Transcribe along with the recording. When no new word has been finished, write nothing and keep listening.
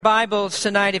Bibles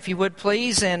tonight, if you would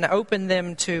please, and open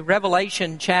them to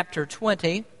Revelation chapter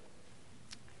 20.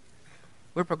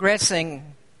 We're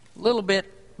progressing little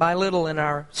bit by little in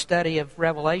our study of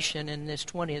Revelation in this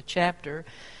 20th chapter.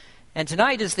 And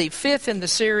tonight is the fifth in the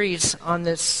series on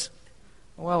this,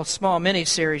 small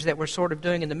mini-series that we're sort of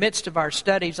doing in the midst of our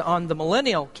studies on the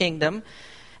millennial kingdom.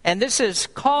 And this is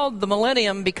called the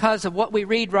millennium because of what we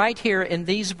read right here in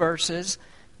these verses,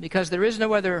 because there is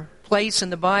no other place in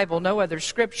the Bible, no other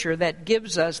scripture that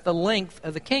gives us the length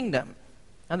of the kingdom.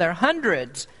 And there are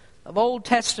hundreds of Old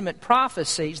Testament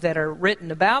prophecies that are written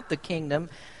about the kingdom,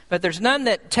 but there's none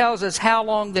that tells us how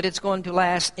long that it's going to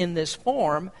last in this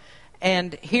form.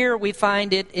 And here we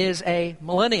find it is a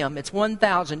millennium. It's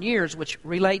 1,000 years, which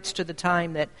relates to the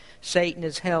time that Satan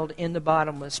is held in the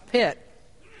bottomless pit.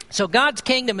 So God's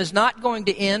kingdom is not going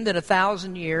to end in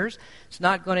 1,000 years. It's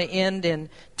not going to end in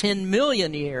 10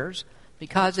 million years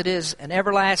because it is an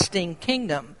everlasting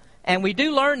kingdom. And we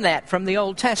do learn that from the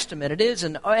Old Testament. It is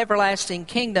an everlasting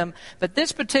kingdom, but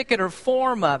this particular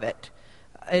form of it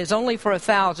is only for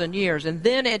 1,000 years. And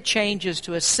then it changes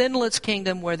to a sinless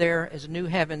kingdom where there is new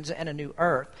heavens and a new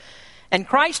earth. And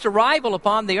Christ's arrival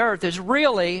upon the earth is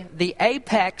really the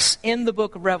apex in the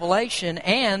book of Revelation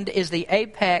and is the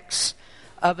apex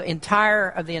of the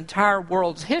entire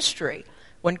world's history.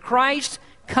 When Christ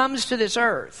comes to this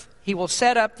earth, he will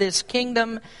set up this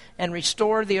kingdom and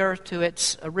restore the earth to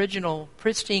its original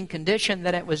pristine condition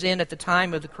that it was in at the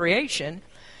time of the creation.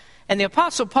 And the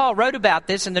Apostle Paul wrote about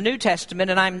this in the New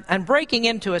Testament, and I'm breaking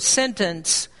into a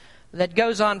sentence that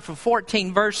goes on for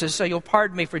 14 verses, so you'll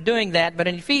pardon me for doing that. But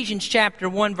in Ephesians chapter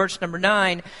 1, verse number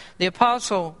 9, the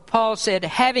Apostle Paul said,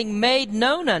 "Having made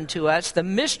known unto us the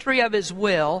mystery of his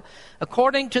will,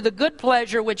 according to the good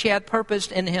pleasure which he hath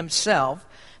purposed in himself,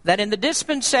 that in the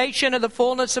dispensation of the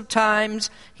fullness of times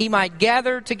he might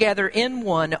gather together in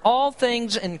one all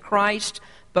things in Christ,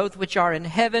 both which are in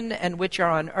heaven and which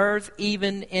are on earth,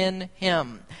 even in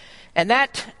him." And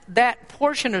that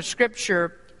portion of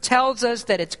Scripture tells us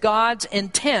that it's God's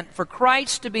intent for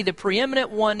Christ to be the preeminent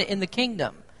one in the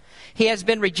kingdom. He has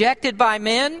been rejected by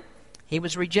men. He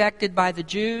was rejected by the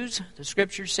Jews. The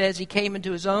Scripture says he came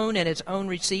into his own, and his own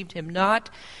received him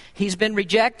not. He's been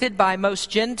rejected by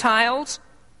most Gentiles.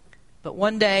 But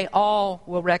one day all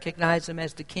will recognize him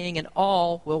as the King, and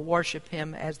all will worship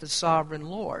him as the sovereign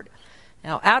Lord.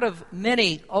 Now, out of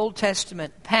many Old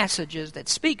Testament passages that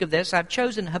speak of this, I've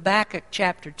chosen Habakkuk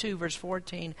chapter 2, verse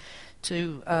 14,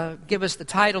 to give us the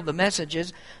title of the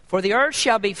messages. "For the earth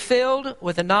shall be filled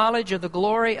with the knowledge of the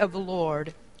glory of the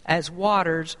Lord, as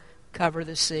waters cover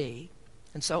the sea."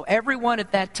 And so everyone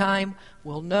at that time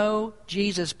will know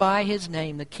Jesus by his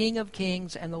name, the King of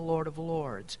Kings and the Lord of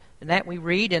Lords. And that we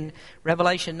read in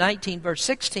Revelation 19, verse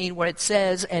 16, where it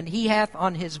says, "And he hath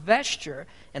on his vesture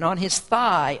and on his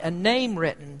thigh a name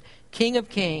written, King of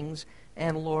Kings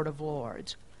and Lord of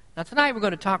Lords." Now tonight we're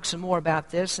going to talk some more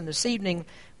about this, and this evening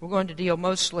we're going to deal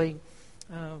mostly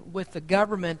with the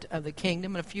government of the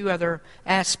kingdom and a few other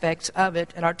aspects of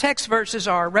it. And our text verses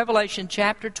are Revelation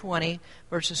chapter 20,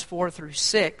 verses 4 through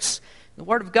 6. The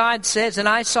Word of God says, "And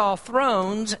I saw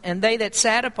thrones, and they that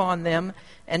sat upon them,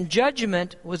 and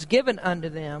judgment was given unto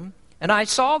them. And I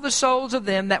saw the souls of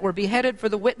them that were beheaded for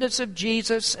the witness of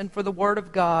Jesus and for the word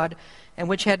of God, and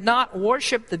which had not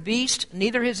worshipped the beast,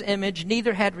 neither his image,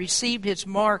 neither had received his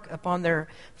mark upon their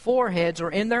foreheads or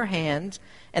in their hands.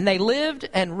 And they lived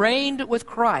and reigned with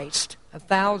Christ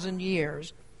 1,000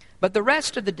 years. But the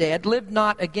rest of the dead lived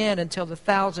not again until the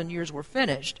 1,000 years were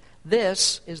finished.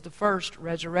 This is the first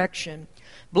resurrection.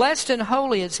 Blessed and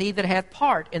holy is he that hath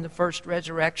part in the first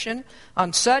resurrection.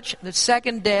 On such the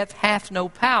second death hath no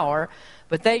power,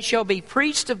 but they shall be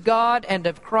priests of God and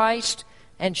of Christ,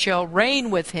 and shall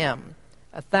reign with him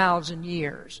 1,000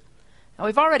 years." Now,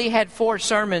 we've already had 4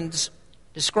 sermons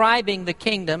describing the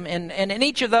kingdom, and in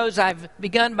each of those I've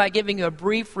begun by giving you a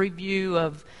brief review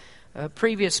of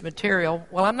previous material.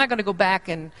 Well, I'm not going to go back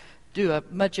and do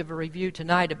much of a review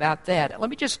tonight about that. Let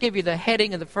me just give you the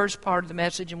heading of the first part of the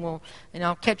message, and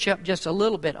I'll catch up just a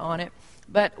little bit on it.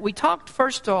 But we talked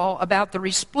first of all about the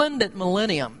resplendent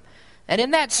millennium. And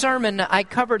in that sermon, I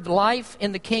covered life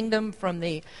in the kingdom from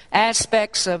the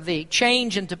aspects of the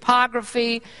change in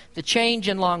topography, the change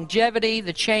in longevity,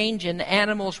 the change in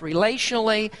animals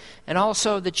relationally, and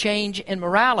also the change in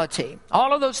morality.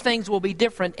 All of those things will be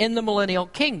different in the millennial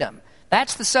kingdom.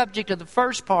 That's the subject of the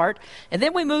first part. And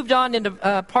then we moved on into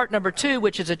part number 2,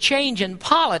 which is a change in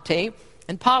polity.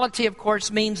 And polity, of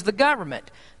course, means the government.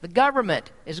 The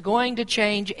government is going to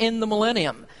change in the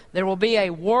millennium. There will be a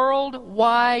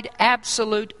worldwide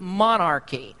absolute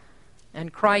monarchy,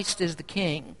 and Christ is the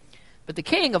king. But the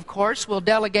king, of course, will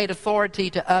delegate authority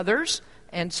to others,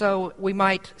 and so we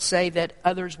might say that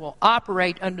others will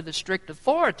operate under the strict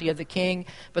authority of the king.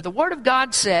 But the Word of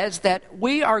God says that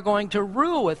we are going to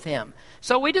rule with him.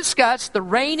 So we discussed the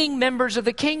reigning members of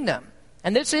the kingdom.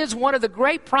 And this is one of the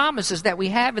great promises that we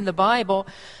have in the Bible.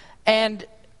 And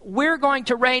we're going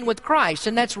to reign with Christ.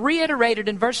 And that's reiterated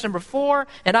in verse number 4.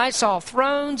 And I saw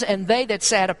thrones, and they that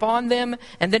sat upon them.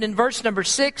 And then in verse number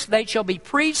 6, they shall be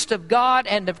priests of God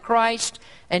and of Christ,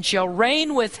 and shall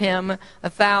reign with him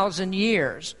 1,000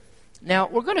 years. Now,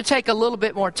 we're going to take a little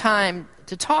bit more time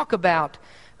to talk about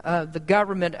the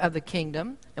government of the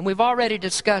kingdom. And we've already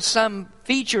discussed some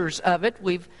features of it.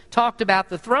 We've talked about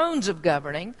the thrones of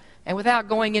governing. And without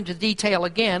going into detail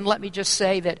again, let me just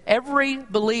say that every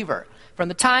believer, from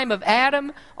the time of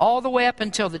Adam all the way up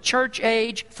until the church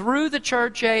age, through the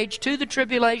church age, to the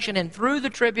tribulation, and through the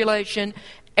tribulation,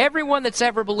 everyone that's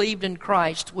ever believed in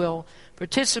Christ will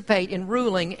participate in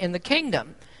ruling in the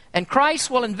kingdom. And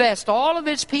Christ will invest all of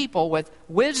his people with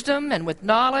wisdom and with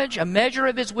knowledge, a measure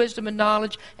of his wisdom and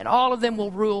knowledge, and all of them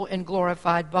will rule in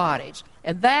glorified bodies.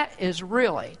 And that is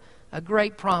really a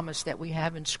great promise that we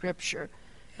have in Scripture.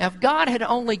 Now, if God had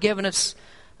only given us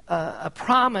a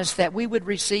promise that we would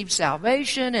receive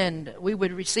salvation and we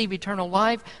would receive eternal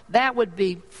life, that would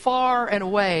be far and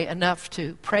away enough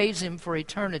to praise him for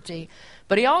eternity.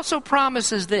 But he also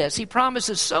promises this. He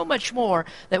promises so much more,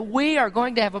 that we are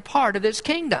going to have a part of this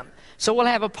kingdom. So we'll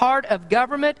have a part of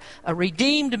government.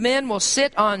 Redeemed men will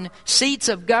sit on seats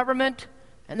of government.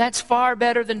 And that's far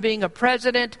better than being a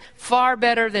president, far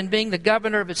better than being the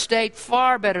governor of a state,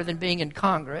 far better than being in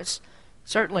Congress.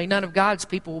 Certainly none of God's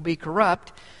people will be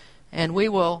corrupt, and we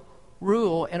will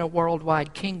rule in a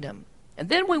worldwide kingdom. And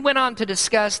then we went on to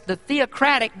discuss the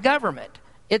theocratic government.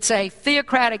 It's a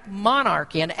theocratic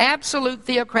monarchy, an absolute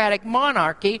theocratic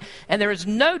monarchy, and there is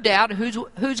no doubt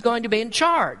who's going to be in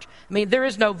charge. I mean, there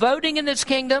is no voting in this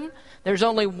kingdom. There's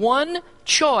only one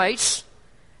choice,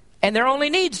 and there only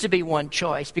needs to be one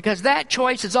choice, because that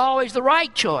choice is always the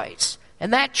right choice.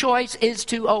 And that choice is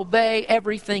to obey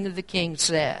everything that the king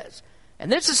says.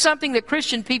 And this is something that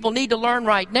Christian people need to learn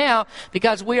right now,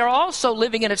 because we are also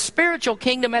living in a spiritual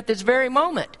kingdom at this very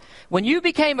moment. When you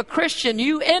became a Christian,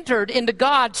 you entered into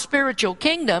God's spiritual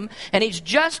kingdom, and he's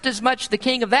just as much the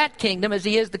king of that kingdom as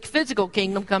he is the physical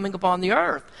kingdom coming upon the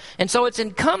earth. And so it's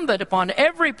incumbent upon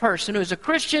every person who is a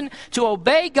Christian to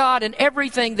obey God in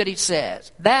everything that he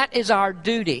says. That is our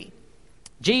duty.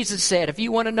 Jesus said, if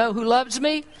you want to know who loves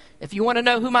me, if you want to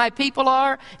know who my people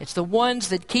are, it's the ones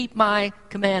that keep my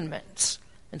commandments.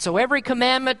 And so every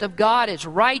commandment of God is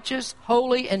righteous,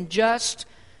 holy, and just,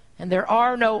 and there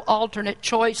are no alternate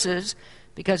choices,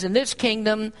 because in this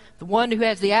kingdom, the one who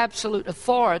has the absolute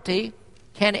authority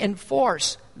can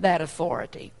enforce that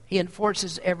authority. He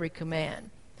enforces every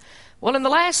command. Well, in the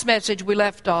last message, we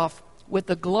left off with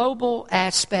the global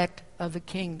aspect of the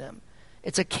kingdom.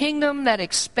 It's a kingdom that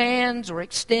expands or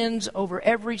extends over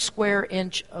every square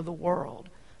inch of the world.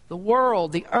 The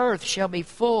world, the earth, shall be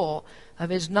full of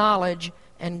his knowledge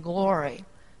and glory.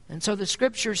 And so the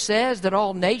Scripture says that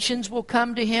all nations will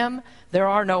come to him. There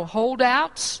are no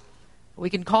holdouts. We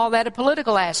can call that a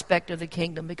political aspect of the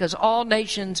kingdom, because all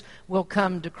nations will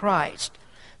come to Christ.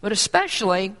 But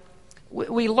especially,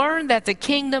 we learn that the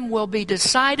kingdom will be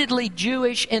decidedly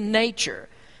Jewish in nature.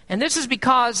 And this is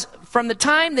because from the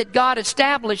time that God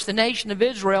established the nation of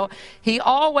Israel, he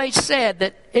always said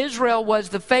that Israel was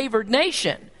the favored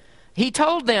nation. He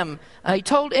told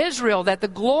Israel that the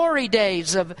glory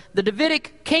days of the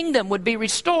Davidic kingdom would be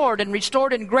restored, and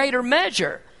restored in greater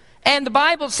measure. And the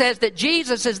Bible says that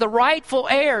Jesus is the rightful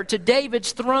heir to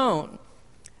David's throne.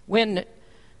 When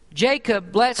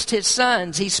Jacob blessed his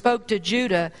sons, he spoke to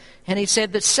Judah, and he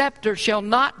said, the scepter shall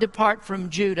not depart from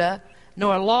Judah,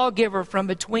 nor a lawgiver from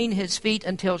between his feet,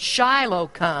 until Shiloh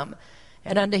come,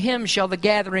 and unto him shall the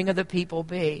gathering of the people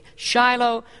be.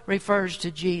 Shiloh refers to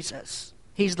Jesus.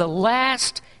 He's the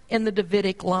last in the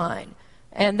Davidic line.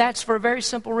 And that's for a very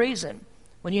simple reason.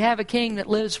 When you have a king that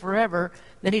lives forever,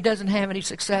 then he doesn't have any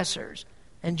successors.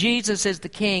 And Jesus is the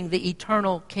king, the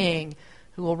eternal king,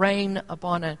 who will reign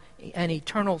upon an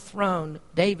eternal throne,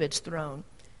 David's throne.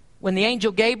 When the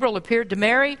angel Gabriel appeared to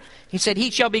Mary, he said, he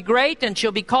shall be great and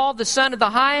shall be called the Son of the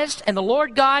Highest, and the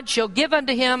Lord God shall give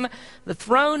unto him the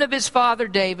throne of his father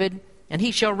David, and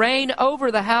he shall reign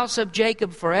over the house of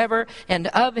Jacob forever, and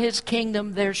of his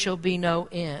kingdom there shall be no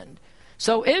end.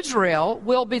 So Israel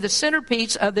will be the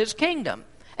centerpiece of this kingdom,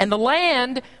 and the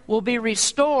land will be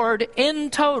restored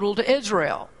in total to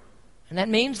Israel. And that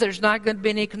means there's not going to be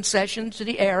any concessions to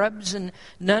the Arabs and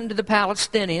none to the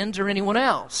Palestinians or anyone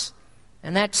else.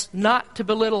 And that's not to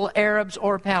belittle Arabs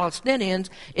or Palestinians.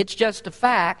 It's just a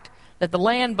fact that the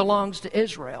land belongs to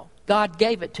Israel. God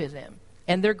gave it to them.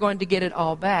 And they're going to get it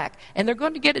all back. And they're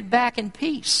going to get it back in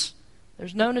peace.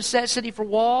 There's no necessity for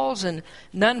walls and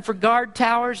none for guard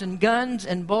towers and guns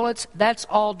and bullets. That's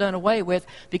all done away with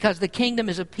because the kingdom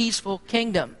is a peaceful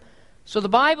kingdom. So the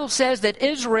Bible says that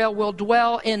Israel will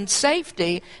dwell in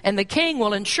safety and the king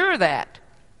will ensure that.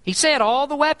 He said all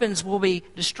the weapons will be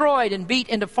destroyed and beat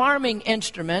into farming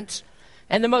instruments.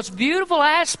 And the most beautiful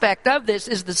aspect of this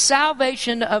is the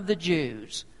salvation of the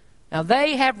Jews. Now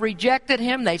they have rejected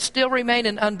him. They still remain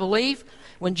in unbelief.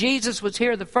 When Jesus was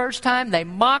here the first time, they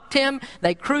mocked him,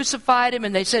 they crucified him,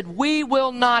 and they said, "We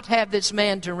will not have this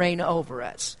man to reign over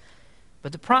us."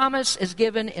 But the promise is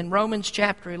given in Romans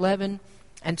chapter 11,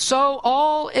 "And so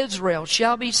all Israel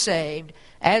shall be saved,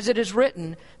 as it is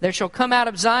written, there shall come out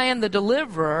of Zion the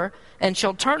deliverer, and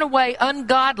shall turn away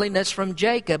ungodliness from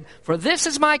Jacob. For this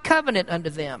is my covenant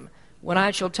unto them, when I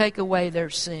shall take away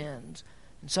their sins."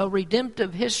 And so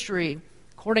redemptive history,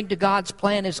 according to God's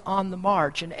plan, is on the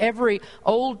march. And every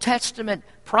Old Testament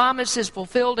promise is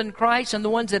fulfilled in Christ, and the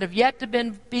ones that have yet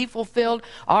to be fulfilled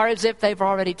are as if they've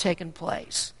already taken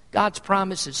place. God's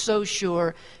promise is so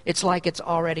sure, it's like it's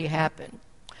already happened.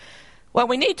 Well,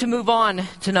 we need to move on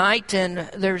tonight, and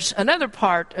there's another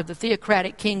part of the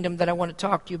theocratic kingdom that I want to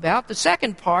talk to you about. The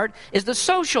second part is the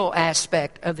social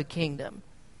aspect of the kingdom.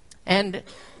 And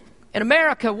in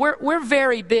America, we're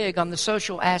very big on the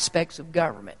social aspects of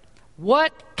government.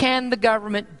 What can the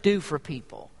government do for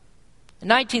people? In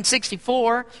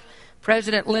 1964,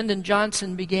 President Lyndon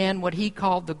Johnson began what he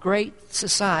called the Great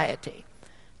Society.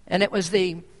 And it was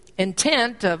the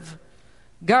intent of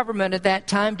government at that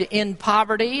time to end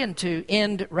poverty and to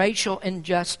end racial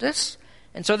injustice.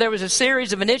 And so there was a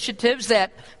series of initiatives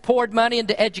that poured money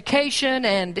into education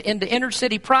and into inner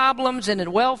city problems and into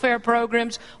welfare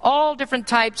programs, all different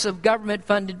types of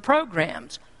government-funded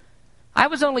programs. I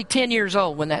was only 10 years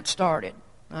old when that started.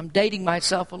 I'm dating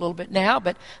myself a little bit now,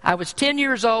 but I was 10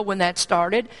 years old when that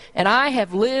started, and I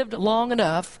have lived long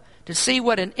enough to see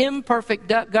what an imperfect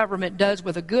government does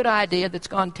with a good idea that's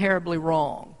gone terribly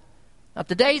wrong. Now,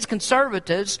 today's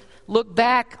conservatives look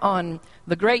back on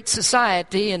the Great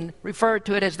Society and refer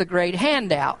to it as the Great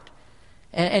Handout.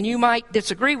 And you might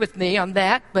disagree with me on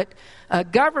that, but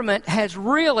government has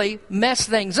really messed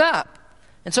things up.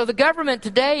 And so the government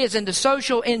today is into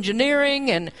social engineering,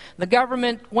 and the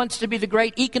government wants to be the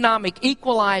great economic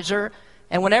equalizer.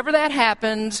 And whenever that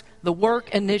happens, the work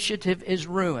initiative is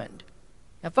ruined.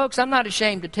 Now, folks, I'm not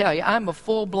ashamed to tell you, I'm a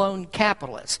full-blown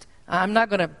capitalist. I'm not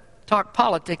going to talk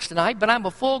politics tonight, but I'm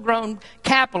a full-grown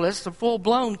capitalist, a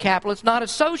full-blown capitalist, not a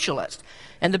socialist.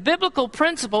 And the biblical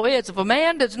principle is, if a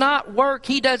man does not work,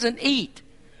 he doesn't eat.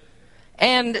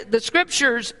 And the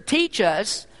scriptures teach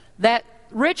us that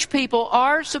rich people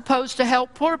are supposed to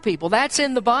help poor people. That's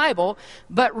in the Bible,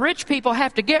 but rich people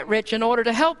have to get rich in order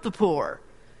to help the poor.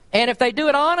 And if they do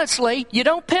it honestly, you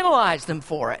don't penalize them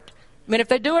for it. I mean, if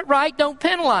they do it right, don't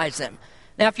penalize them.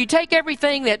 Now, if you take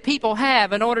everything that people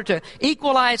have in order to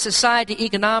equalize society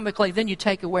economically, then you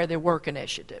take away their work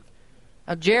initiative.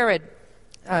 Now, Jared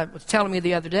was telling me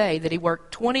the other day that he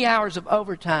worked 20 hours of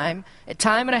overtime at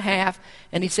time and a half,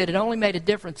 and he said it only made a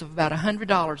difference of about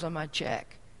 $100 on my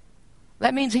check.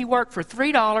 That means he worked for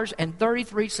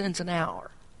 $3.33 an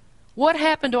hour. What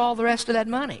happened to all the rest of that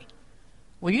money?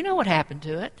 Well, you know what happened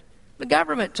to it. The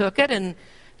government took it and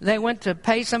they went to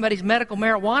pay somebody's medical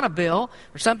marijuana bill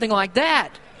or something like that.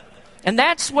 And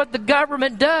that's what the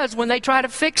government does when they try to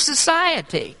fix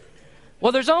society.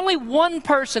 Well, there's only one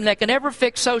person that can ever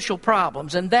fix social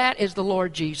problems, and that is the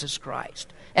Lord Jesus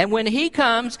Christ. And when he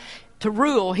comes to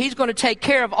rule, he's going to take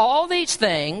care of all these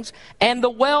things, and the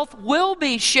wealth will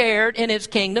be shared in his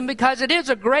kingdom because it is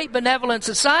a great benevolent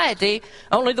society,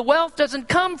 only the wealth doesn't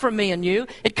come from me and you,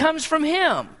 it comes from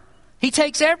him. He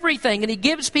takes everything and he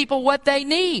gives people what they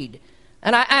need.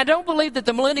 And I don't believe that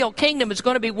the millennial kingdom is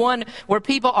going to be one where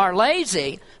people are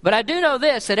lazy, but I do know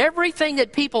this, that everything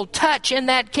that people touch in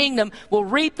that kingdom will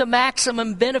reap the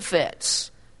maximum benefits.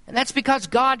 And that's because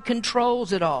God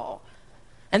controls it all.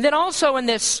 And then also in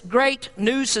this great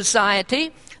new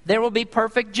society, there will be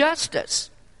perfect justice.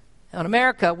 Now in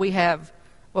America, we have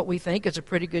what we think is a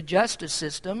pretty good justice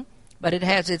system, but it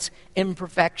has its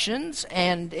imperfections,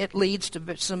 and it leads to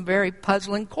some very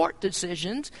puzzling court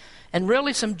decisions and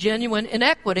really some genuine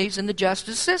inequities in the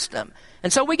justice system.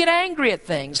 And so we get angry at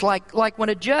things, like when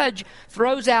a judge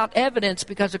throws out evidence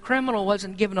because a criminal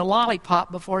wasn't given a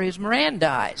lollipop before he was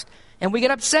Mirandized. And we get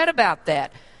upset about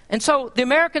that. And so the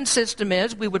American system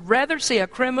is, we would rather see a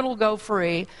criminal go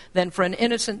free than for an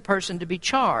innocent person to be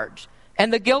charged.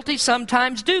 And the guilty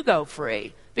sometimes do go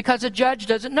free because a judge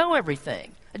doesn't know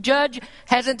everything. A judge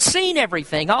hasn't seen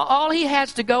everything. All he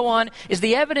has to go on is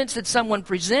the evidence that someone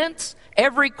presents.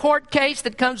 Every court case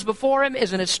that comes before him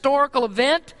is an historical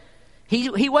event.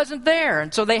 He wasn't there,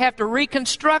 and so they have to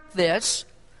reconstruct this.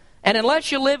 And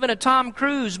unless you live in a Tom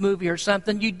Cruise movie or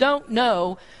something, you don't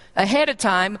know ahead of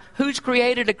time who's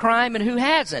created a crime and who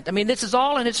hasn't. I mean, this is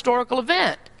all an historical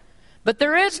event. But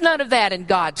there is none of that in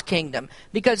God's kingdom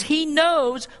because he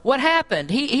knows what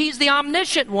happened. He's the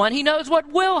omniscient one. He knows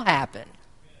what will happen.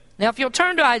 Now, if you'll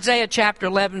turn to Isaiah chapter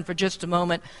 11 for just a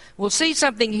moment, we'll see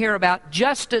something here about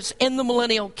justice in the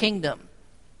millennial kingdom.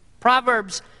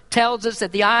 Proverbs tells us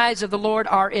that the eyes of the Lord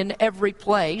are in every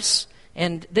place,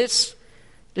 and this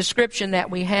description that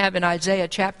we have in Isaiah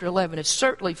chapter 11 is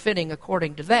certainly fitting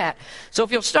according to that. So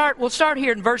if you'll start, we'll start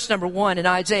here in verse number 1 in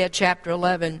Isaiah chapter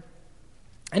 11.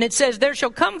 And it says, "There shall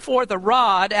come forth a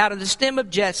rod out of the stem of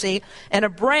Jesse, and a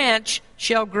branch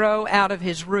shall grow out of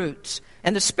his roots.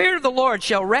 And the Spirit of the Lord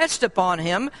shall rest upon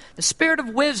him, the Spirit of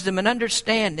wisdom and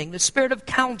understanding, the Spirit of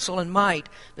counsel and might,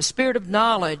 the Spirit of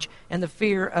knowledge and the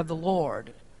fear of the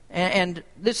Lord." And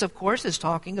this, of course, is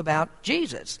talking about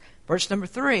Jesus. Verse number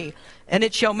 3, "And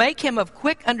it shall make him of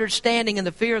quick understanding in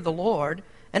the fear of the Lord,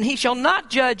 and he shall not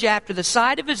judge after the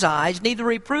sight of his eyes, neither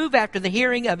reprove after the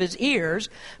hearing of his ears,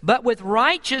 but with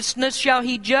righteousness shall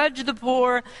he judge the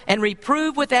poor, and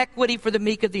reprove with equity for the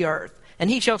meek of the earth. And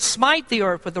he shall smite the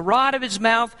earth with the rod of his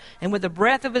mouth, and with the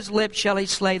breath of his lips shall he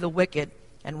slay the wicked.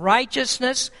 And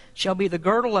righteousness shall be the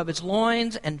girdle of his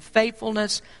loins, and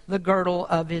faithfulness the girdle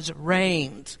of his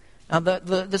reins." Now,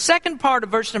 the second part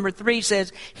of verse number 3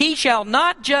 says, "He shall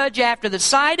not judge after the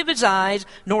sight of his eyes,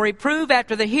 nor reprove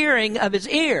after the hearing of his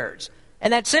ears."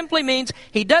 And that simply means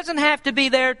he doesn't have to be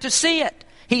there to see it.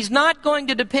 He's not going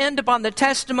to depend upon the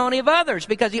testimony of others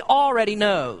because he already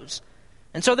knows.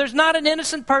 And so there's not an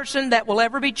innocent person that will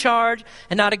ever be charged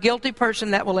and not a guilty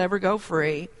person that will ever go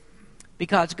free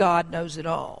because God knows it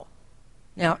all.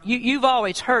 Now, you've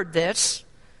always heard this,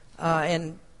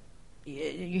 and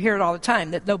you hear it all the time,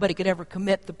 that nobody could ever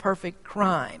commit the perfect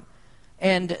crime.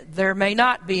 And there may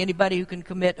not be anybody who can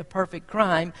commit a perfect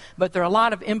crime, but there are a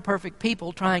lot of imperfect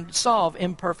people trying to solve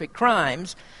imperfect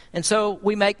crimes. And so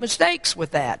we make mistakes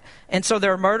with that. And so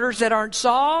there are murders that aren't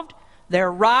solved. There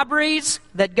are robberies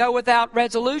that go without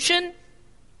resolution.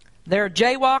 There are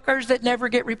jaywalkers that never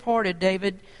get reported,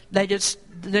 David. They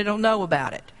don't know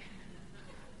about it.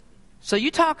 So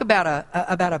you talk about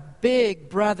a big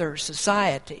brother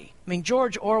society. I mean,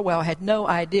 George Orwell had no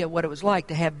idea what it was like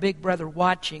to have Big Brother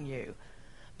watching you.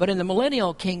 But in the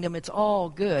millennial kingdom, it's all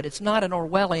good. It's not an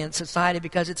Orwellian society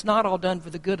because it's not all done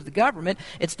for the good of the government.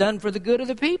 It's done for the good of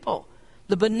the people.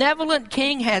 The benevolent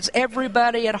king has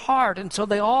everybody at heart, and so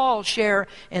they all share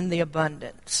in the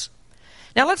abundance.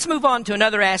 Now let's move on to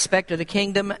another aspect of the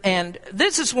kingdom, and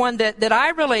this is one that I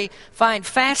really find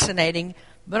fascinating,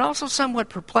 but also somewhat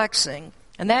perplexing,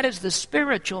 and that is the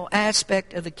spiritual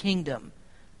aspect of the kingdom.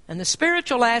 And the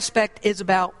spiritual aspect is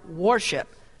about worship.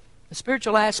 The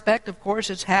spiritual aspect, of course,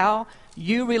 is how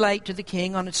you relate to the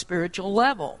king on a spiritual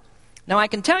level. Now, I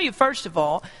can tell you, first of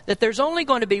all, that there's only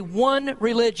going to be one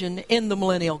religion in the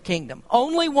millennial kingdom.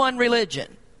 Only one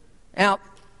religion. Now,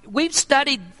 we've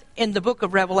studied in the book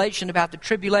of Revelation about the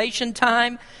tribulation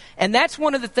time, and that's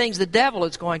one of the things the devil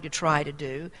is going to try to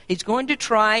do. He's going to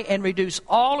try and reduce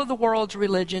all of the world's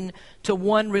religion to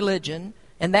one religion,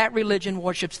 and that religion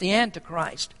worships the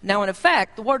Antichrist. Now, in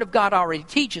effect, the Word of God already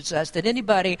teaches us that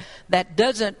anybody that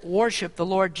doesn't worship the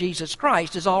Lord Jesus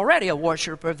Christ is already a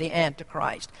worshiper of the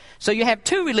Antichrist. So you have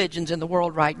two religions in the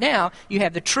world right now. You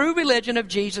have the true religion of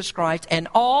Jesus Christ, and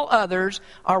all others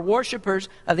are worshipers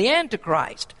of the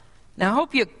Antichrist. Now, I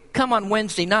hope you come on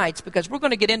Wednesday nights, because we're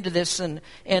going to get into this in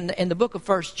the book of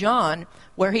 1 John,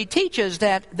 where he teaches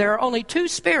that there are only two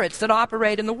spirits that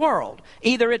operate in the world.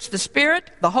 Either it's the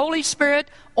Spirit, the Holy Spirit,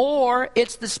 or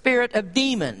it's the spirit of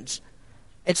demons.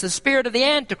 It's the spirit of the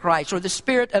Antichrist or the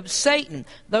spirit of Satan.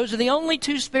 Those are the only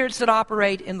two spirits that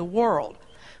operate in the world.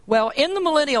 Well, in the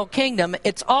millennial kingdom,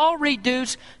 it's all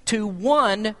reduced to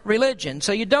one religion.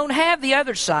 So you don't have the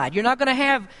other side. You're not going to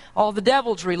have all the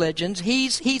devil's religions.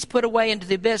 He's put away into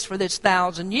the abyss for this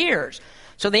 1,000 years.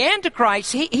 So the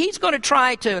Antichrist, he's going to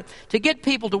try to get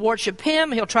people to worship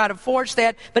him. He'll try to force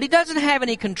that, but he doesn't have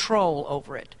any control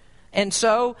over it. And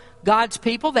so God's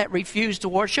people that refuse to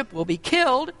worship will be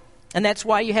killed. And that's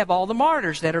why you have all the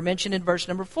martyrs that are mentioned in verse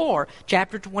number 4,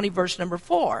 chapter 20, verse number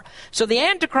 4. So the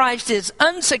Antichrist is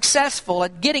unsuccessful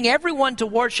at getting everyone to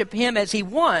worship him as he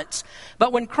wants.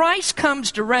 But when Christ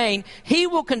comes to reign, he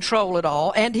will control it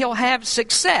all, and he'll have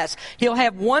success. He'll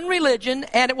have one religion,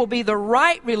 and it will be the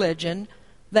right religion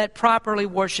that properly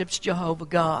worships Jehovah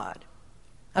God.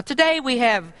 Now, today we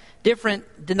have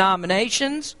different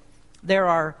denominations. There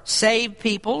are saved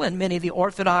people in many of the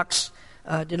Orthodox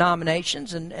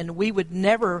denominations, and we would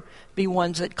never be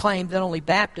ones that claim that only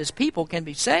Baptist people can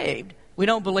be saved. We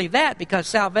don't believe that, because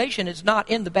salvation is not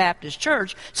in the Baptist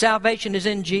church. Salvation is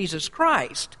in Jesus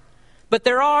Christ. But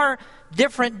there are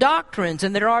different doctrines,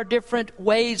 and there are different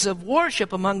ways of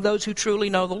worship among those who truly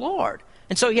know the Lord.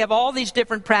 And so you have all these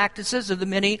different practices of the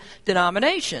many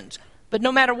denominations. But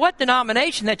no matter what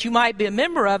denomination that you might be a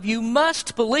member of, you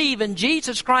must believe in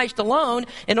Jesus Christ alone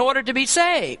in order to be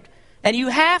saved. And you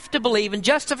have to believe in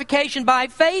justification by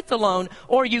faith alone,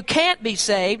 or you can't be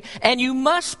saved. And you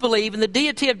must believe in the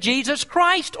deity of Jesus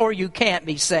Christ, or you can't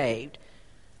be saved.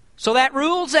 So that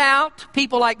rules out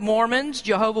people like Mormons,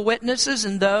 Jehovah's Witnesses,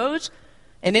 and those,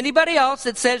 and anybody else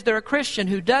that says they're a Christian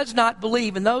who does not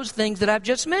believe in those things that I've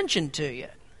just mentioned to you.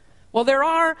 Well, there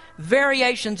are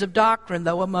variations of doctrine,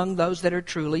 though, among those that are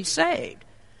truly saved.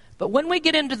 But when we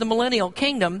get into the millennial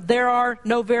kingdom, there are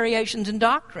no variations in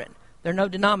doctrine. There are no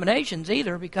denominations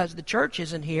either, because the church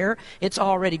isn't here. It's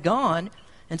already gone.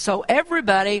 And so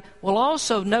everybody will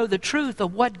also know the truth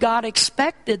of what God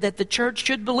expected that the church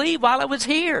should believe while it was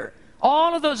here.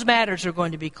 All of those matters are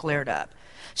going to be cleared up.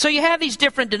 So you have these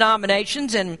different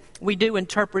denominations, and we do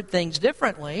interpret things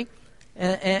differently.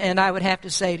 And I would have to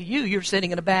say to you, you're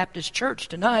sitting in a Baptist church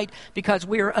tonight because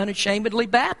we are unashamedly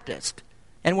Baptist.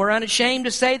 And we're unashamed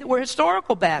to say that we're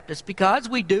historical Baptists, because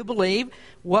we do believe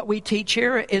what we teach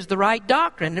here is the right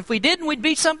doctrine. If we didn't, we'd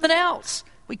be something else.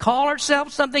 We call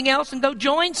ourselves something else and go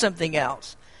join something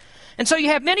else. And so you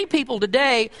have many people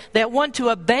today that want to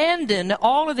abandon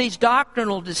all of these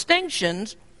doctrinal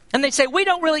distinctions, and they say, we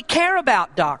don't really care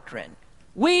about doctrine.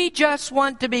 We just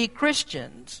want to be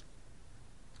Christians.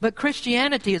 But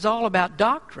Christianity is all about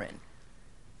doctrine.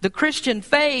 The Christian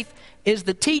faith is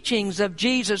the teachings of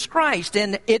Jesus Christ,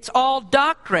 and it's all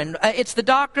doctrine. It's the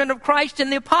doctrine of Christ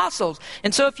and the apostles.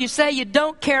 And so if you say you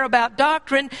don't care about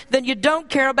doctrine, then you don't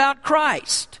care about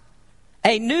Christ.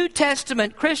 A New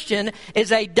Testament Christian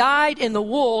is a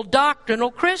dyed-in-the-wool doctrinal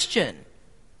Christian.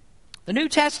 The New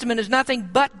Testament is nothing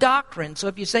but doctrine. So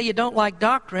if you say you don't like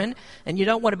doctrine and you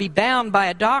don't want to be bound by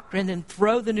a doctrine, then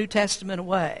throw the New Testament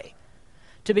away.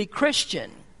 To be Christian,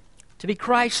 to be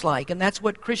Christ-like, and that's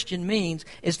what Christian means,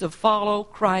 is to follow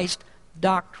Christ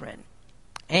doctrine.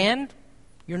 And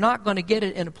you're not going to get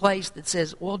it in a place that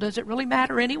says, well, does it really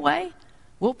matter anyway?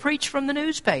 We'll preach from the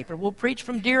newspaper. We'll preach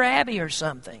from Dear Abby or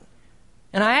something.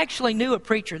 And I actually knew a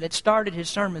preacher that started his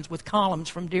sermons with columns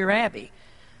from Dear Abby.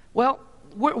 Well,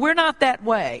 we're not that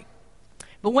way.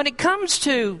 But when it comes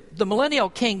to the millennial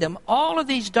kingdom, all of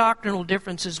these doctrinal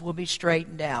differences will be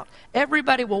straightened out.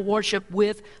 Everybody will worship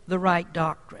with the right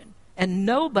doctrine. And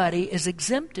nobody is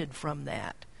exempted from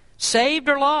that. Saved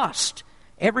or lost,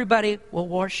 everybody will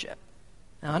worship.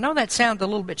 Now, I know that sounds a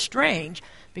little bit strange,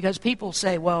 because people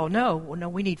say, well, no,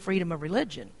 we need freedom of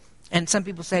religion. And some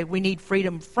people say we need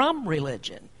freedom from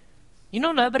religion. You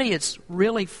know, nobody is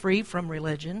really free from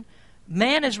religion.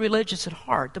 Man is religious at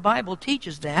heart. The Bible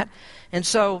teaches that. And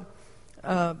so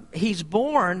he's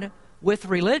born with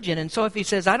religion. And so if he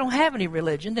says, I don't have any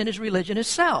religion, then his religion is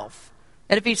self.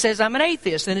 And if he says, I'm an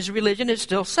atheist, then his religion is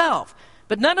still self.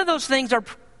 But none of those things are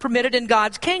permitted in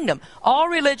God's kingdom. All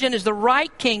religion is the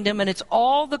right kingdom, and it's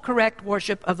all the correct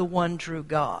worship of the one true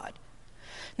God.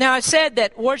 Now, I said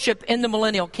that worship in the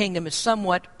millennial kingdom is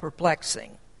somewhat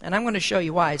perplexing. And I'm going to show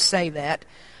you why I say that.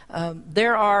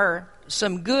 There are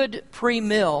some good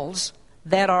pre-mills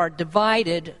that are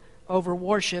divided over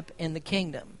worship in the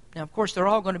kingdom. Now, of course, they're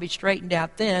all going to be straightened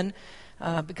out then,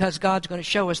 because God's going to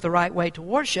show us the right way to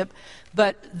worship.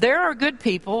 But there are good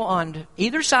people on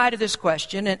either side of this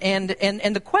question, and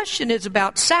the question is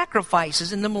about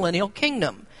sacrifices in the millennial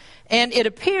kingdom. And it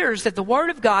appears that the Word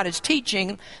of God is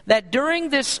teaching that during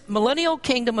this millennial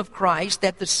kingdom of Christ,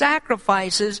 that the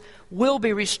sacrifices will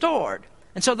be restored.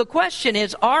 And so the question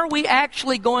is, are we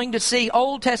actually going to see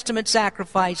Old Testament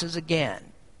sacrifices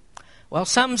again? Well,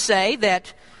 some say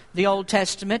that the Old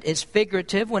Testament is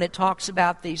figurative when it talks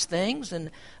about these things, and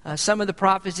some of the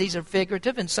prophecies are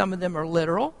figurative and some of them are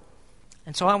literal.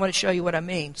 And so I want to show you what I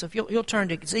mean. So if you'll turn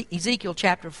to Ezekiel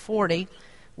chapter 40,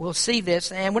 we'll see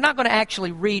this. And we're not going to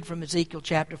actually read from Ezekiel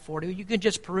chapter 40. You can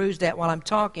just peruse that while I'm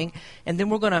talking, and then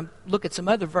we're going to look at some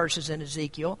other verses in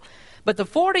Ezekiel. But the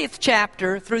 40th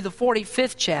chapter through the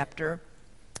 45th chapter,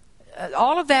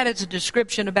 all of that is a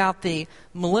description about the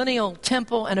millennial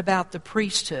temple and about the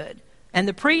priesthood. And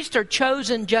the priests are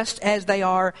chosen just as they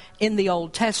are in the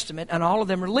Old Testament, and all of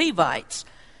them are Levites.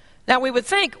 Now we would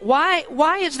think, why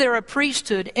is there a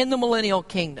priesthood in the millennial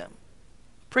kingdom?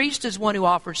 Priest is one who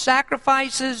offers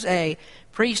sacrifices. A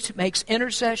priest makes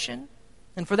intercession.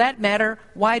 And for that matter,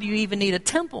 why do you even need a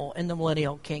temple in the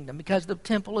millennial kingdom? Because the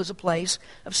temple is a place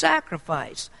of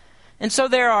sacrifice. And so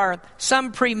there are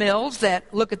some premills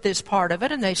that look at this part of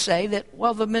it and they say that,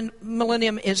 well, the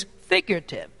millennium is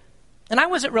figurative. And I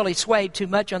wasn't really swayed too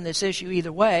much on this issue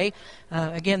either way.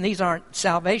 Again, these aren't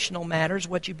salvational matters,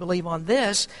 what you believe on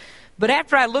this. But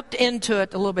after I looked into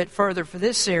it a little bit further for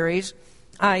this series,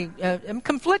 I am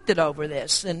conflicted over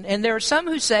this. And there are some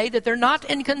who say that they're not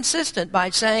inconsistent by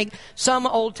saying some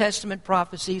Old Testament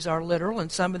prophecies are literal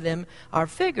and some of them are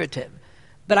figurative.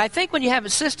 But I think when you have a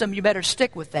system, you better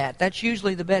stick with that. That's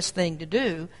usually the best thing to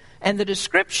do. And the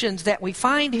descriptions that we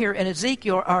find here in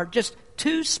Ezekiel are just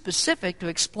too specific to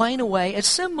explain away as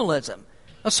symbolism.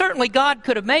 Now, certainly God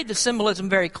could have made the symbolism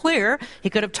very clear.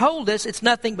 He could have told us it's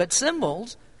nothing but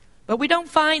symbols. But we don't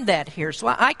find that here. So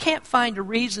I can't find a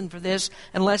reason for this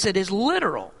unless it is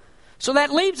literal. So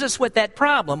that leaves us with that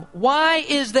problem. Why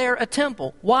is there a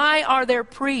temple? Why are there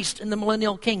priests in the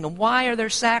millennial kingdom? Why are there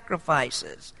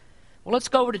sacrifices? Well, let's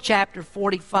go over to chapter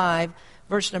 45,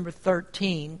 verse number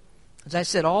 13. As I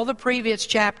said, all the previous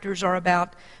chapters are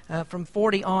about, from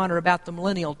 40 on, are about the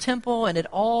millennial temple, and it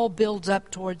all builds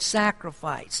up towards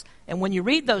sacrifice. And when you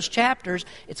read those chapters,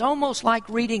 it's almost like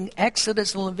reading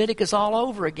Exodus and Leviticus all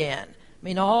over again. I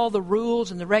mean, all the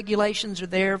rules and the regulations are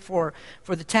there for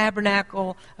the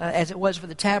tabernacle, as it was for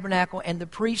the tabernacle and the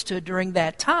priesthood during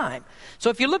that time. So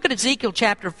if you look at Ezekiel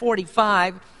chapter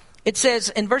 45, it says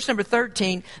in verse number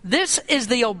 13, "This is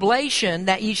the oblation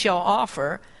that ye shall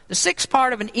offer, the sixth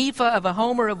part of an ephah of a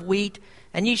homer of wheat,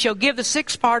 and ye shall give the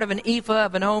sixth part of an ephah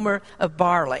of an homer of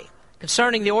barley.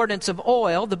 Concerning the ordinance of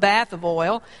oil, the bath of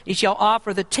oil, ye shall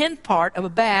offer the 10th part of a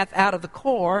bath out of the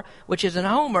core, which is an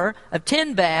homer of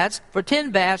 10 baths, for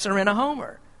 10 baths are in a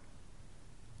homer."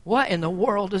 What in the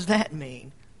world does that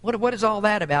mean? What is all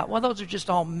that about? Well, those are just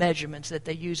all measurements that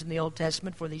they use in the Old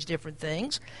Testament for these different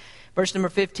things. Verse number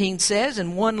 15 says,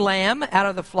 "And one lamb out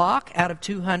of the flock, out of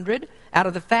 200, out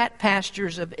of the fat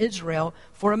pastures of Israel,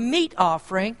 for a meat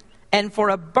offering, and for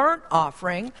a burnt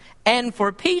offering, and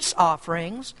for peace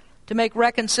offerings, to make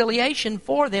reconciliation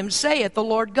for them, saith the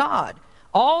Lord God.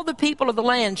 All the people of the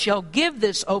land shall give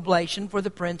this oblation for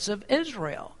the prince of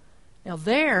Israel." Now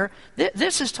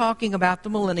this is talking about the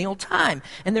millennial time.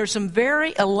 And there's some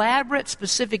very elaborate,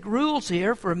 specific rules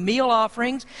here for meal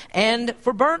offerings and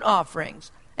for burnt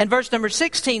offerings. And verse number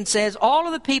 16 says, "All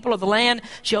of the people of the land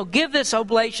shall give this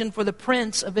oblation for the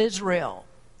prince of Israel."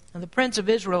 And the prince of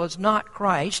Israel is not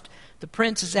Christ. The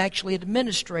prince is actually an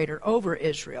administrator over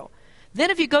Israel. Then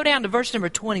if you go down to verse number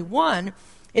 21,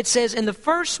 it says, "In the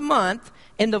first month,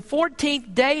 in the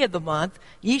 14th day of the month,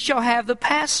 ye shall have the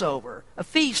Passover, a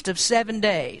feast of 7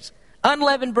 days.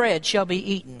 Unleavened bread shall be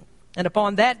eaten. And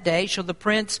upon that day shall the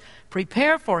prince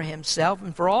prepare for himself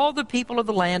and for all the people of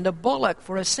the land a bullock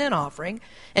for a sin offering.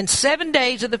 And 7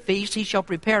 days of the feast he shall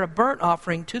prepare a burnt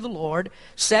offering to the Lord,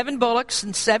 7 bullocks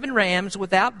and 7 rams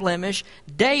without blemish,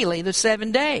 daily the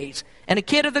 7 days. And a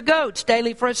kid of the goats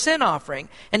daily for a sin offering.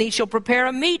 And he shall prepare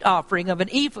a meat offering of an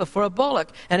ephah for a bullock,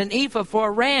 and an ephah for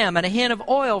a ram, and a hin of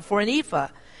oil for an ephah.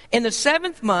 In the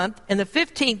 7th month, in the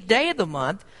 15th day of the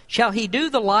month, shall he do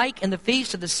the like in the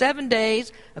feast of the 7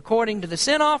 days, according to the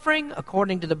sin offering,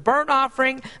 according to the burnt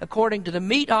offering, according to the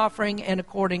meat offering, and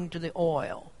according to the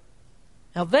oil."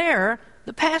 Now there,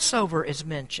 the Passover is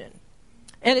mentioned.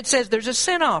 And it says there's a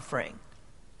sin offering.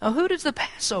 Now who does the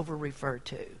Passover refer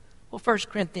to? Well, 1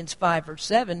 Corinthians 5 verse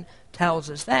 7 tells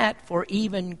us that, "For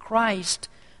even Christ,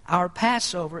 our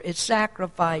Passover, is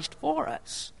sacrificed for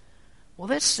us." Well,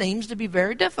 this seems to be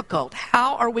very difficult.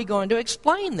 How are we going to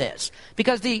explain this?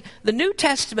 Because the New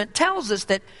Testament tells us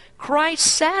that Christ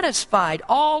satisfied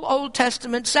all Old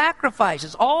Testament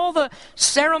sacrifices. All the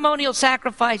ceremonial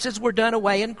sacrifices were done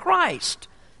away in Christ.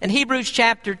 In Hebrews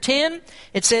chapter 10,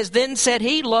 it says, "Then said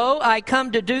he, Lo, I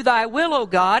come to do thy will, O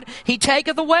God. He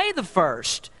taketh away the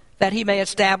first, that he may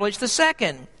establish the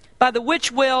second. By the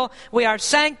which will we are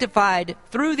sanctified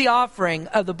through the offering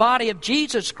of the body of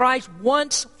Jesus Christ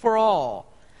once for all.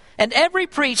 And every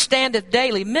priest standeth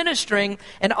daily ministering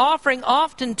and offering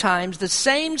oftentimes the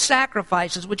same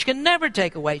sacrifices which can never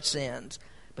take away sins.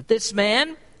 But this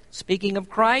man," speaking of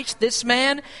Christ, "this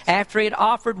man, after he had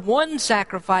offered one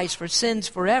sacrifice for sins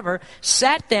forever,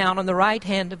 sat down on the right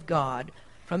hand of God,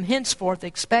 from henceforth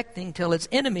expecting till his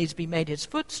enemies be made his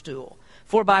footstool.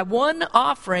 For by one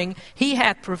offering he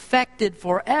hath perfected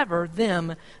forever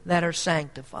them that are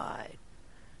sanctified."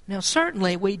 Now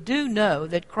certainly we do know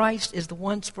that Christ is the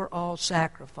once-for-all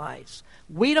sacrifice.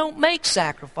 We don't make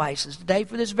sacrifices today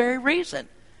for this very reason.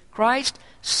 Christ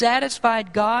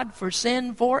satisfied God for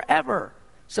sin forever.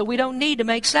 So we don't need to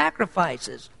make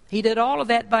sacrifices. He did all of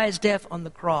that by his death on the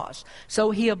cross.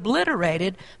 So he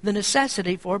obliterated the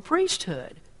necessity for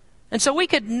priesthood. And so we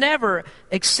could never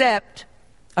accept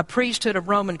a priesthood of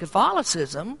Roman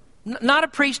Catholicism, not a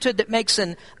priesthood that makes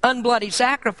an unbloody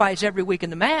sacrifice every week in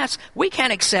the Mass. We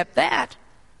can't accept that.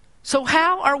 So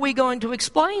how are we going to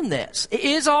explain this?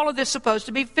 Is all of this supposed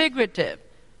to be figurative?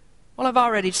 Well, I've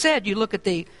already said, you look at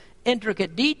the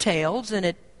intricate details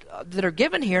that are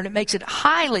given here, and it makes it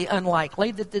highly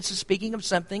unlikely that this is speaking of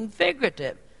something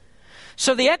figurative.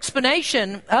 So the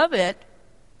explanation of it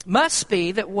must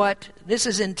be that what this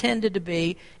is intended to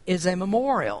be is a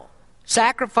memorial.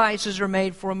 Sacrifices are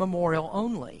made for a memorial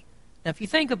only. Now, if you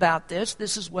think about this,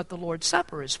 this is what the Lord's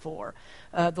Supper is for.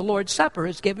 The Lord's Supper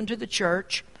is given to the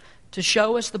church to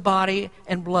show us the body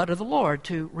and blood of the Lord,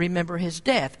 to remember his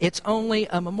death. It's only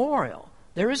a memorial.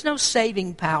 There is no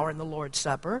saving power in the Lord's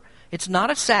Supper. It's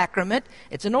not a sacrament.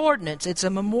 It's an ordinance. It's a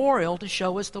memorial to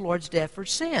show us the Lord's death for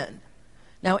sin.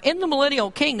 Now, in the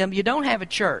millennial kingdom, you don't have a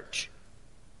church.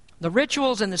 The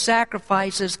rituals and the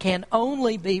sacrifices can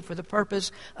only be for the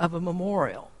purpose of a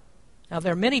memorial. Now,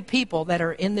 there are many people that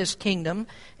are in this kingdom,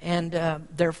 and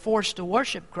they're forced to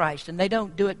worship Christ, and they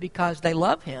don't do it because they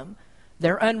love him.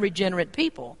 They're unregenerate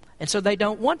people, and so they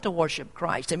don't want to worship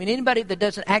Christ. I mean, anybody that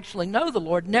doesn't actually know the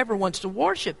Lord never wants to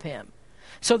worship him.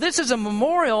 So this is a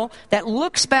memorial that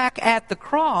looks back at the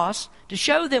cross to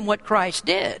show them what Christ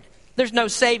did. There's no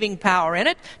saving power in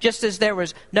it, just as there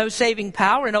was no saving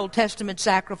power in Old Testament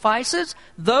sacrifices.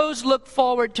 Those look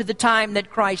forward to the time that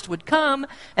Christ would come,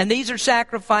 and these are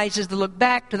sacrifices that look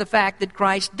back to the fact that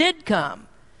Christ did come.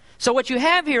 So what you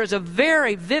have here is a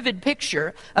very vivid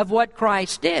picture of what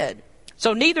Christ did.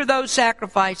 So neither those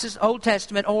sacrifices, Old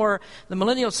Testament or the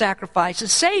millennial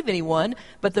sacrifices, save anyone,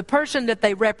 but the person that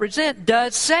they represent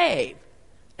does save.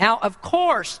 Now, of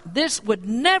course, this would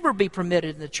never be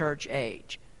permitted in the church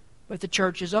age, but the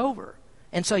church is over.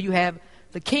 And so you have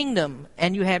the kingdom,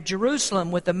 and you have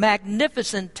Jerusalem with a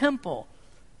magnificent temple.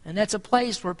 And that's a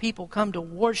place where people come to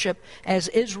worship as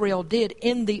Israel did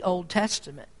in the Old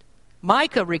Testament.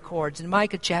 Micah records in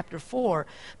Micah chapter 4,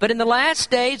 "But in the last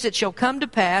days it shall come to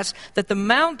pass that the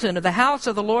mountain of the house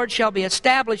of the Lord shall be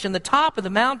established in the top of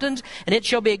the mountains, and it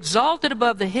shall be exalted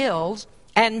above the hills,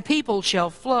 and people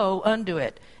shall flow unto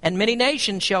it. And many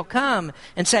nations shall come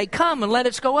and say, Come and let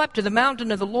us go up to the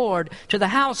mountain of the Lord, to the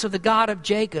house of the God of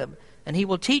Jacob. And he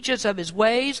will teach us of his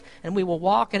ways, and we will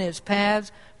walk in his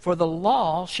paths. For the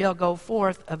law shall go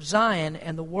forth of Zion,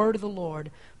 and the word of the Lord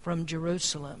from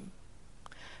Jerusalem."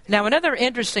 Now, another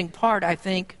interesting part, I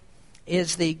think,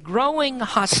 is the growing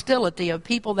hostility of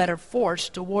people that are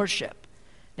forced to worship.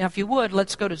 Now, if you would,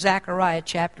 let's go to Zechariah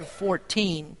chapter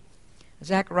 14.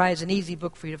 Zechariah is an easy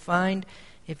book for you to find.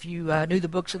 If you knew the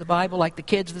books of the Bible like the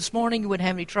kids this morning, you wouldn't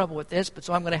have any trouble with this, but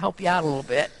so I'm going to help you out a little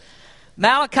bit.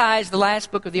 Malachi is the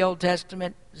last book of the Old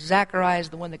Testament. Zechariah is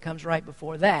the one that comes right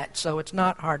before that, so it's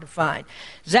not hard to find.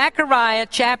 Zechariah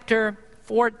chapter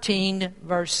 14,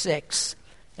 verse 6.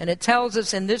 And it tells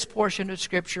us in this portion of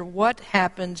Scripture what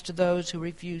happens to those who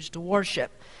refuse to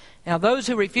worship. Now, those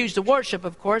who refuse to worship,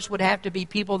 of course, would have to be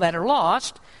people that are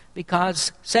lost,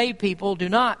 because saved people do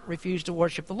not refuse to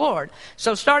worship the Lord.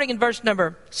 So starting in verse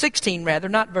number 16,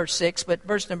 not verse 6, but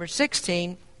verse number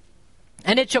 16,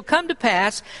 "And it shall come to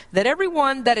pass that every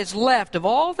one that is left of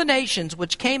all the nations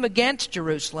which came against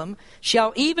Jerusalem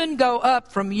shall even go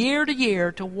up from year to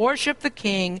year to worship the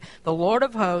King, the Lord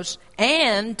of hosts,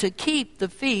 and to keep the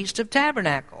Feast of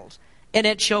Tabernacles. And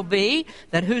it shall be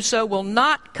that whoso will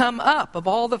not come up of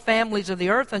all the families of the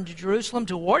earth unto Jerusalem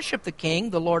to worship the King,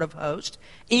 the Lord of hosts,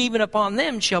 even upon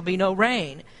them shall be no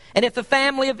rain. And if the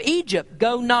family of Egypt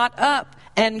go not up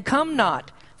and come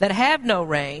not, that have no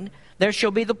rain, there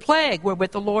shall be the plague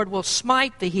wherewith the Lord will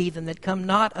smite the heathen that come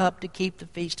not up to keep the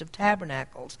Feast of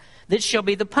Tabernacles. This shall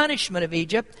be the punishment of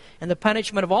Egypt, and the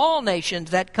punishment of all nations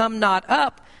that come not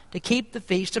up to keep the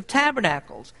Feast of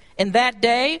Tabernacles. In that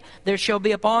day there shall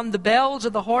be upon the bells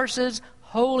of the horses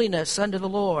holiness unto the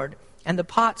Lord, and the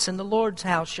pots in the Lord's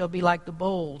house shall be like the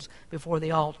bowls before the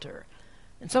altar."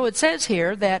 And so it says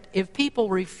here that if people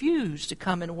refuse to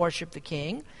come and worship the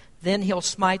King, then he'll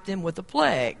smite them with a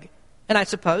plague. And I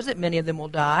suppose that many of them will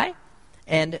die,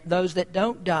 and those that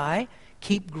don't die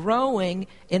keep growing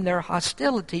in their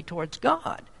hostility towards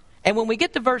God. And when we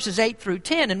get to verses 8 through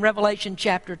 10 in Revelation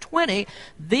chapter 20,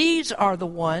 these are the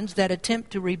ones that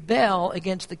attempt to rebel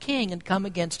against the king and come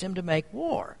against him to make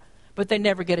war. But they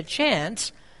never get a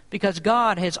chance, because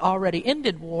God has already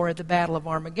ended war at the Battle of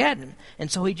Armageddon. And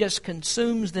so he just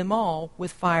consumes them all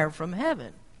with fire from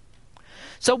heaven.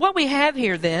 So what we have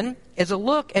here then is a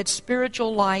look at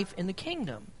spiritual life in the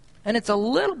kingdom. And it's a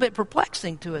little bit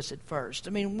perplexing to us at first.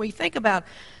 I mean, when we think about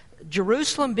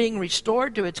Jerusalem being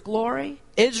restored to its glory,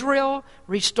 Israel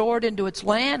restored into its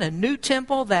land, a new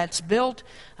temple that's built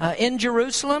in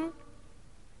Jerusalem,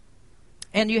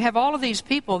 and you have all of these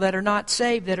people that are not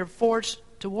saved that are forced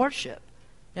to worship.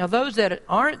 Now, those that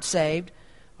aren't saved,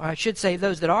 or I should say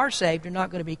those that are saved, are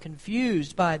not going to be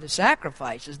confused by the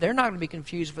sacrifices. They're not going to be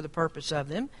confused for the purpose of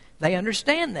them. They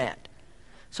understand that.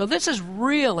 So this is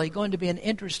really going to be an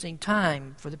interesting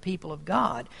time for the people of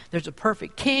God. There's a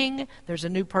perfect king. There's a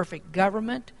new perfect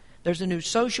government. There's a new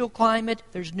social climate.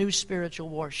 There's new spiritual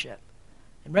worship.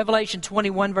 In Revelation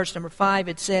 21, verse number 5,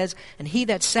 it says, "And he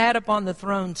that sat upon the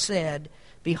throne said,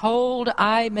 Behold,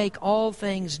 I make all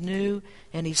things new.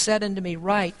 And he said unto me,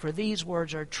 Write, for these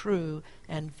words are true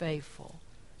and faithful."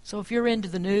 So if you're into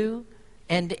the new,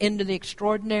 and into the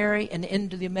extraordinary, and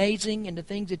into the amazing, into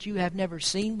things that you have never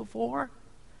seen before,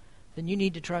 then you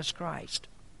need to trust Christ.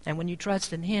 And when you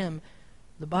trust in Him,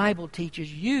 the Bible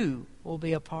teaches you will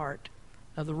be a part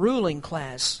of the ruling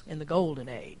class in the golden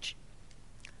age.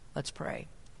 Let's pray.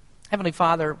 Heavenly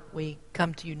Father, we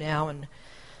come to you now, and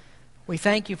we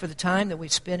thank you for the time that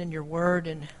we've spent in your word.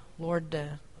 And Lord,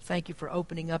 thank you for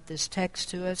opening up this text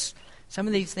to us. Some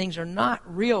of these things are not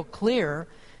real clear,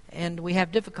 and we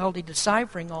have difficulty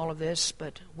deciphering all of this,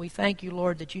 but we thank you,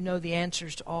 Lord, that you know the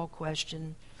answers to all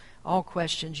questions.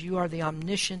 You are the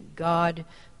omniscient God.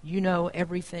 You know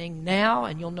everything now,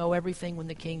 and you'll know everything when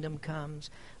the kingdom comes.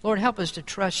 Lord, help us to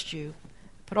trust you.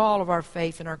 Put all of our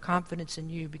faith and our confidence in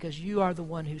you, because you are the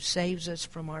one who saves us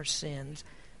from our sins.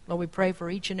 Lord, we pray for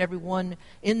each and every one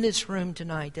in this room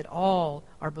tonight, that all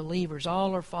are believers,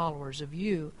 all are followers of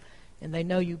you, and they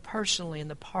know you personally in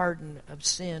the pardon of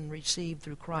sin received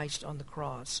through Christ on the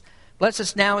cross. Bless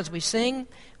us now as we sing.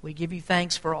 We give you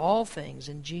thanks for all things.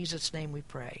 In Jesus' name we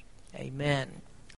pray. Amen.